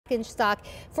back in stock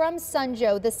from Sun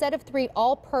Joe, the set of 3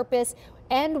 all-purpose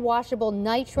and washable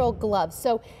nitrile gloves.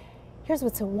 So here's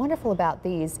what's so wonderful about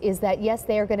these is that, yes,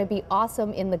 they are going to be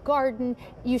awesome in the garden.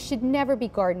 You should never be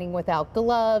gardening without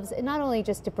gloves, and not only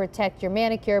just to protect your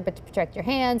manicure, but to protect your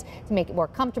hands, to make it more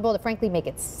comfortable, to frankly make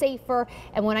it safer.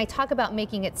 And when I talk about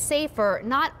making it safer,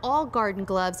 not all garden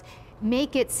gloves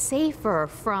make it safer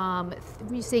from,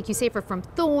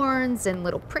 thorns and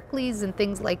little pricklies and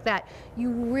things like that.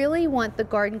 You really want the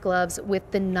garden gloves with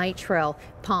the nitrile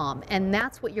palm, and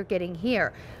that's what you're getting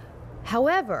here.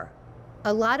 However,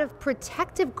 a lot of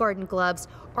protective garden gloves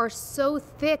are so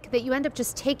thick that you end up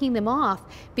just taking them off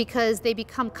because they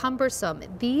become cumbersome.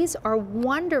 These are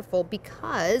wonderful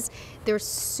because they're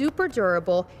super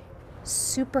durable,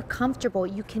 super comfortable.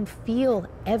 You can feel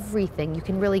everything. You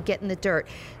can really get in the dirt.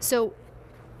 So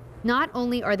not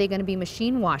only are they going to be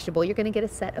machine washable, you're going to get a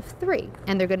set of 3,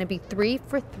 and they're going to be 3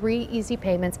 for 3 easy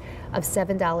payments of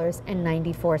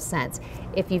 $7.94.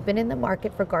 If you've been in the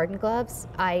market for garden gloves,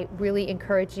 I really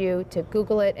encourage you to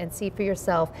Google it and see for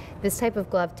yourself. This type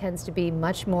of glove tends to be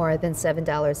much more than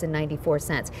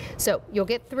 $7.94. So you'll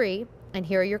get 3, and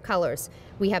here are your colors.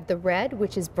 We have the red,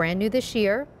 which is brand new this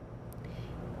year.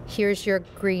 Here's your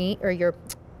green, or your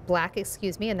black,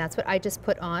 excuse me, and that's what I just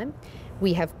put on.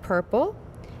 We have purple,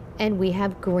 and we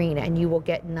have green, and you will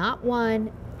get not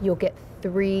 1, you'll get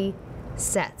 3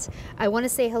 sets. I want to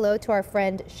say hello to our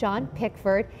friend Sean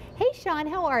Pickford. Hey Sean,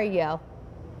 how are you?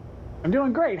 I'm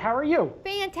doing great. How are you?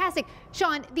 Fantastic.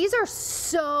 Sean, these are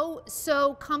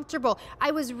so comfortable. I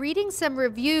was reading some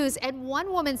reviews, and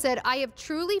one woman said, I have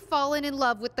truly fallen in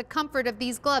love with the comfort of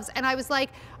these gloves. And I was like,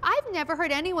 I've never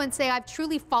heard anyone say I've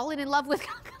truly fallen in love with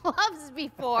gloves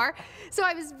before. So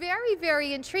I was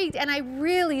very intrigued, and I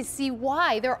really see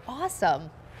why. They're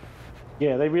awesome.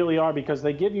 Yeah, they really are, because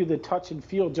they give you the touch and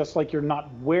feel just like you're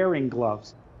not wearing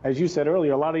gloves. As you said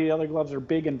earlier, a lot of the other gloves are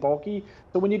big and bulky.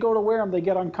 So when you go to wear them, they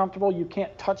get uncomfortable. You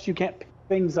can't touch, you can't pick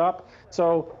things up.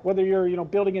 So whether you're,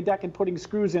 building a deck and putting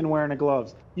screws in wearing the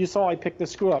gloves, you saw I picked the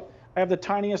screw up. I have the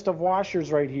tiniest of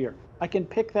washers right here. I can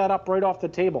pick that up right off the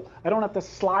table. I don't have to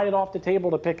slide it off the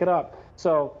table to pick it up.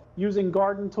 So using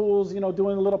garden tools,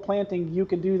 doing a little planting, you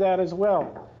can do that as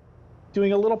well.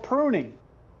 Doing a little pruning.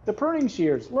 The pruning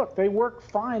shears, look, they work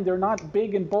fine. They're not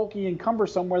big and bulky and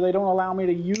cumbersome where they don't allow me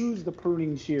to use the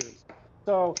pruning shears.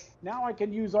 So now I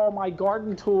can use all my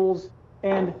garden tools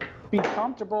and be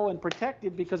comfortable and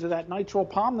protected because of that nitrile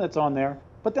palm that's on there.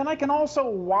 But then I can also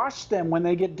wash them when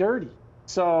they get dirty.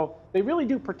 So they really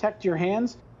do protect your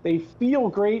hands. They feel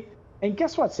great. And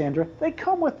guess what, Sandra? They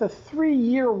come with a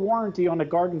 3-year warranty on a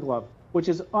garden glove, which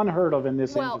is unheard of in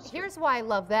this industry. Well, here's why I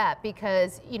love that,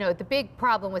 because, the big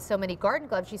problem with so many garden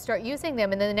gloves, you start using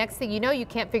them, and then the next thing you know, you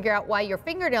can't figure out why your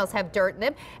fingernails have dirt in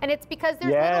them, and it's because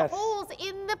there's little holes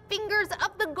in the fingers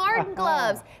of the garden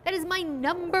gloves. That is my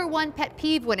 #1 pet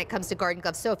peeve when it comes to garden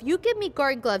gloves. So if you give me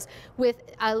garden gloves with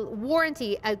a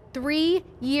warranty, a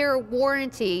 3-year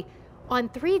warranty, on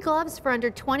 3 gloves for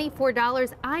under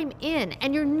 $24, I'm in.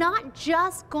 And you're not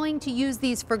just going to use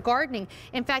these for gardening.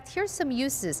 In fact, here's some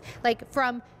uses, like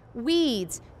from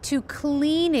weeds to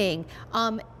cleaning,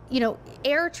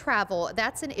 air travel,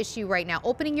 that's an issue right now.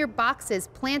 Opening your boxes,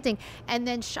 planting, and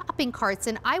then shopping carts.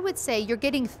 And I would say you're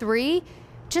getting 3.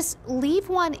 Just leave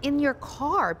 1 in your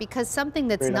car, because something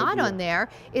that's not on there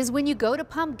is when you go to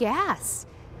pump gas.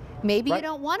 Maybe you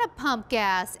don't want to pump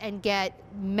gas and get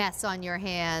mess on your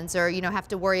hands, or have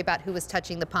to worry about who was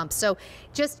touching the pump. So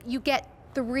you get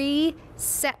 3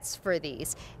 sets for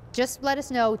these. Just let us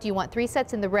know, do you want 3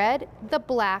 sets in the red, the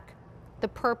black, the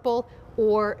purple,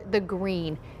 or the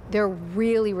green? They're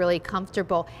really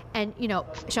comfortable. And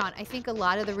Sean, I think a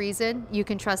lot of the reason you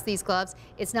can trust these gloves,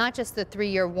 it's not just the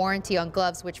 3-year warranty on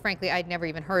gloves, which frankly I'd never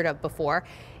even heard of before.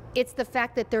 It's the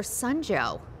fact that they're Sun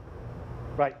Joe.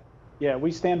 Right. Yeah,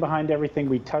 we stand behind everything.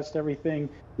 We test everything.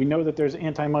 We know that there's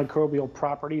antimicrobial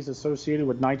properties associated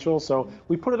with nitrile, so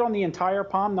we put it on the entire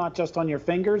palm, not just on your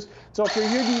fingers. So if you're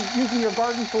using your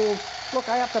garden tools, look,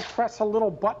 I have to press a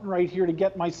little button right here to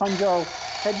get my Sun Joe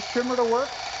hedge trimmer to work,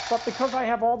 but because I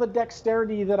have all the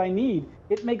dexterity that I need,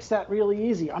 it makes that really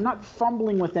easy. I'm not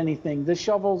fumbling with anything. The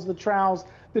shovels, the trowels,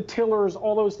 the tillers,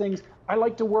 all those things. I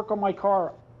like to work on my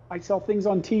car. I sell things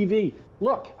on TV.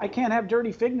 Look, I can't have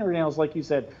dirty fingernails, like you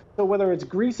said. So whether it's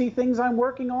greasy things I'm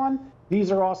working on, these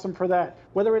are awesome for that.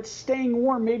 Whether it's staying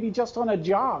warm, maybe just on a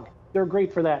jog, they're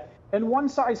great for that. And one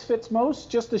size fits most,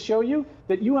 just to show you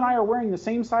that you and I are wearing the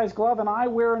same size glove, and I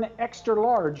wear an extra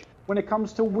large when it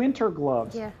comes to winter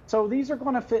gloves. Yeah. So these are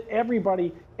going to fit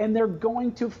everybody, and they're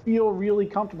going to feel really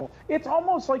comfortable. It's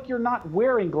almost like you're not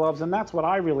wearing gloves, and that's what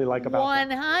I really like about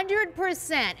them.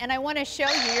 100%. And I want to show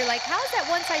you, you're like, how's that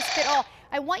one size fit all?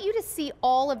 I want you to see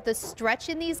all of the stretch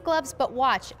in these gloves, but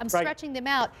watch, I'm stretching them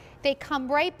out. They come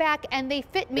right back and they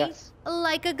fit me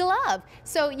like a glove.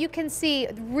 So you can see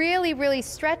really, really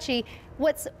stretchy.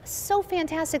 What's so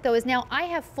fantastic though is now I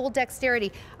have full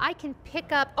dexterity. I can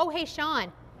pick up, oh, hey,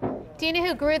 Sean, do you know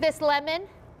who grew this lemon?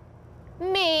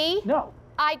 Me. No.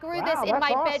 I grew this in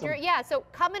my bedroom. Yeah, so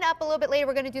coming up a little bit later,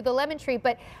 we're gonna do the lemon tree,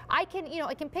 but I can,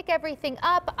 I can pick everything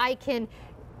up. I can,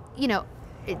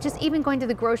 just even going to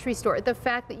the grocery store, the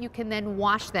fact that you can then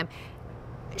wash them.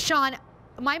 Sean,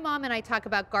 my mom and I talk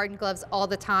about garden gloves all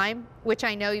the time, which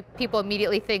I know people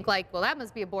immediately think like, well, that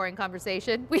must be a boring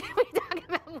conversation. We talk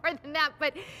about more than that,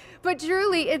 but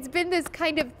truly, it's been this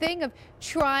kind of thing of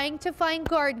trying to find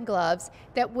garden gloves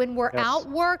that when we're out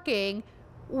working,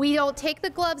 we don't take the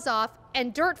gloves off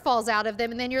and dirt falls out of them,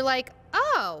 and then you're like,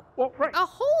 oh, a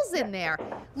hole's in there.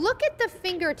 Look at the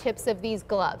fingertips of these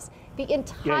gloves. The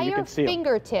entire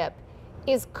fingertip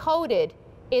is coated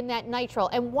in that nitrile.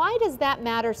 And why does that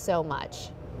matter so much?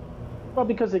 Well,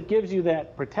 because it gives you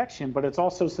that protection, but it's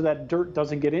also so that dirt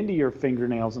doesn't get into your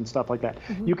fingernails and stuff like that.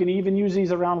 You can even use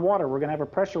these around water. We're going to have a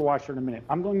pressure washer in a minute.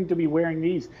 I'm going to be wearing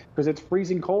these because it's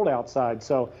freezing cold outside.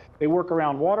 So they work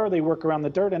around water, they work around the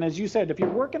dirt. And as you said, if you're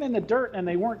working in the dirt and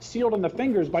they weren't sealed in the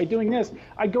fingers by doing this,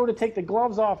 I'd go to take the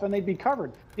gloves off and they'd be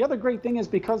covered. The other great thing is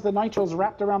because the nitrile's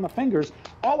wrapped around the fingers,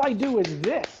 all I do is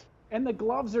this, and the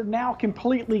gloves are now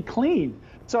completely clean.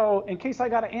 So in case I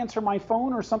got to answer my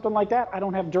phone or something like that, I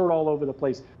don't have dirt all over the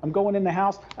place. I'm going in the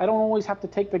house. I don't always have to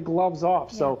take the gloves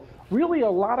off. So really a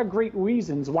lot of great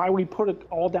reasons why we put it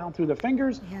all down through the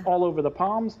fingers, all over the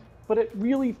palms. But it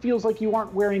really feels like you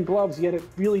aren't wearing gloves, yet it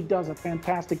really does a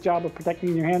fantastic job of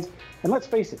protecting your hands. And let's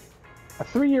face it, a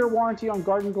 3-year warranty on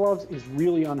garden gloves is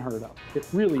really unheard of. It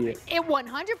really is. It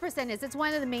 100% is. It's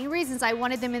one of the main reasons I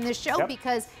wanted them in this show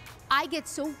because I get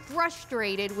so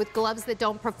frustrated with gloves that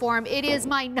don't perform. It is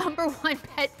my #1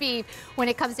 pet peeve when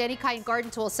it comes to any kind of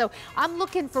garden tool. So I'm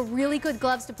looking for really good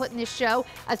gloves to put in this show.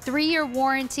 A 3-year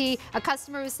warranty, a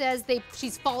customer who says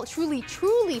she's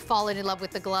truly fallen in love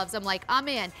with the gloves. I'm like, I'm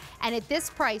in. And at this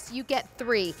price, you get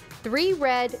 3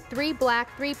 red, 3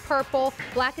 black, 3 purple.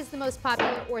 Black is the most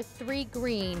popular, or 3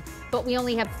 green. But we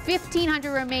only have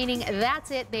 1,500 remaining.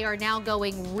 That's it. They are now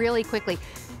going really quickly.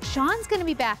 Sean's going to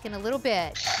be back in a little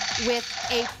bit with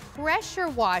a pressure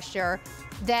washer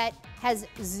that has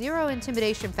 0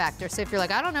 intimidation factor. So if you're like,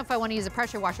 I don't know if I want to use a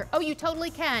pressure washer. Oh, you totally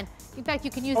can. In fact,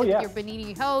 you can use it with your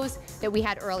Benini hose that we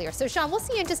had earlier. So Sean, we'll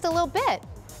see you in just a little bit.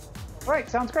 All right,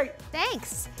 sounds great.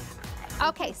 Thanks.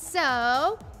 Okay,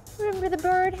 so remember the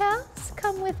birdhouse?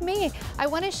 Come with me. I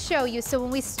want to show you. So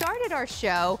when we started our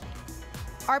show,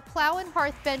 our plow and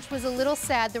hearth bench was a little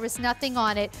sad. There was nothing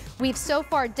on it. We've so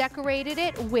far decorated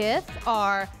it with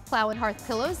our plow and hearth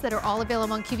pillows that are all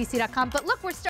available on QVC.com. But look, we're starting